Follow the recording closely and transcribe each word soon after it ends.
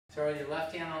So your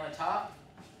left hand on the top.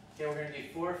 Okay, we're going to do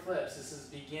 4 flips. This is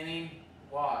beginning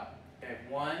wog. Okay,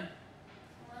 1,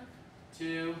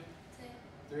 2,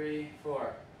 3,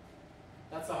 4.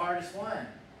 That's the hardest one.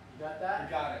 You got that?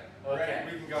 We got it. Okay.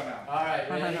 Ready? We can go now. All right,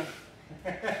 ready?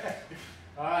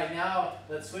 All right, now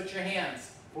let's switch your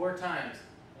hands 4 times.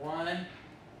 1,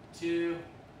 2,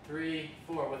 3,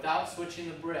 4. Without switching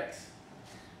the bricks.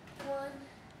 1,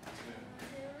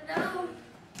 2, no.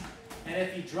 And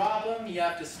if you drop them, you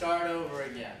have to start over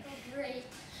again. Oh, great.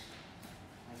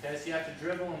 Okay, so you have to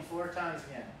dribble them 4 times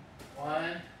again.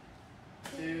 1,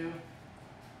 2,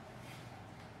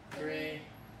 3,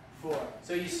 4.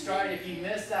 So you start, if you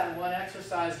miss that one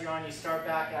exercise you're on, you start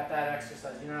back at that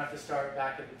exercise. You don't have to start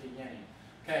back at the beginning.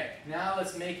 Okay, now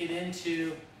let's make it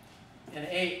into an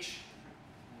H.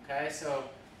 Okay, so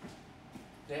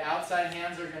the outside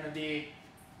hands are going to be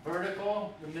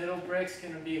vertical, the middle brick's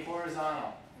going to be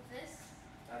horizontal. This?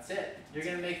 That's it. You're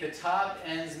going to make the top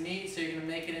ends meet, so you're going to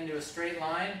make it into a straight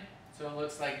line. So it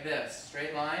looks like this.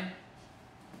 Straight line.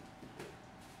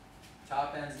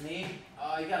 Top ends meet.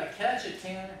 Oh, you got to catch it,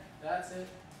 Tanner. That's it.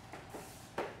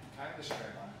 Kind of a straight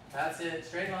line. That's it.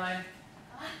 Straight line.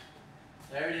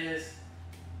 There it is.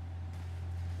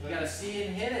 You got to see it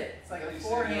and hit it. It's like a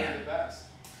forehand. The best.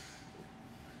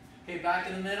 Okay, back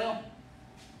in the middle.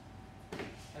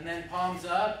 And then palms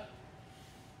up.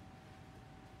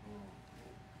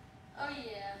 Oh,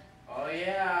 yeah. Oh,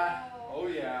 yeah. Oh,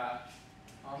 yeah.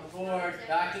 On the board.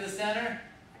 Back to the center.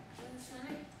 In the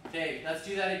center? Okay, let's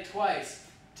do that twice.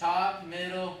 Top,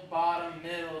 middle, bottom,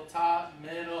 middle, top,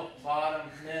 middle, bottom,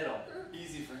 middle.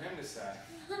 Easy for him to say.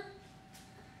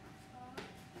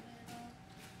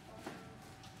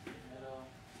 Middle,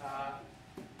 top,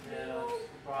 middle,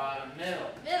 bottom,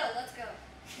 middle. Middle, let's go.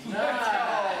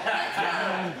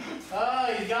 Nice.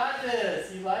 Oh, you got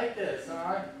this. You like this,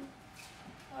 huh?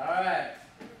 All right.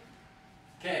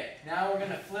 Okay, now we're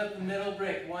going to flip the middle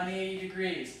brick 180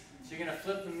 degrees. So you're going to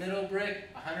flip the middle brick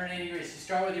 180 degrees. You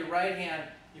start with your right hand.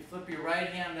 You flip your right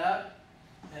hand up,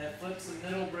 and it flips the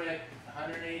middle brick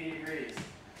 180 degrees.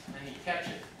 And you catch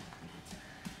it.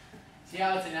 See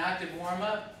how it's an active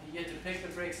warm-up? You get to pick the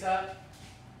bricks up.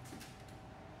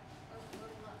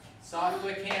 Soft,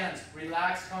 quick hands,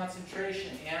 relaxed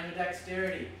concentration,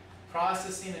 ambidexterity,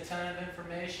 processing a ton of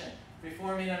information,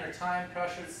 performing under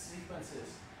time-pressured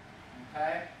sequences.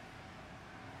 Okay?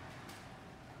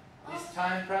 These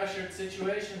time-pressured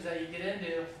situations that you get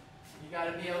into, you got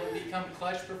to be able to become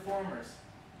clutch performers.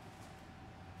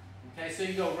 Okay, so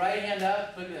you go right hand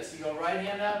up, look at this, you go right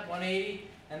hand up, 180,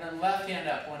 and then left hand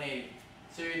up, 180.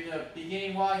 So in the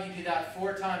beginning wog, you do that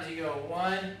 4 times. You go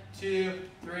 1, 2,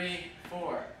 3,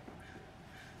 4.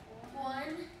 1,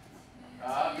 2,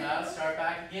 Now start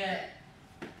back again.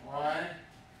 1,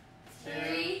 2,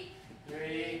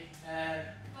 3, and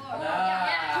 4.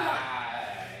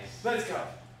 nice. Let's go.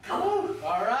 All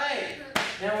right.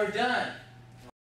 Now we're done.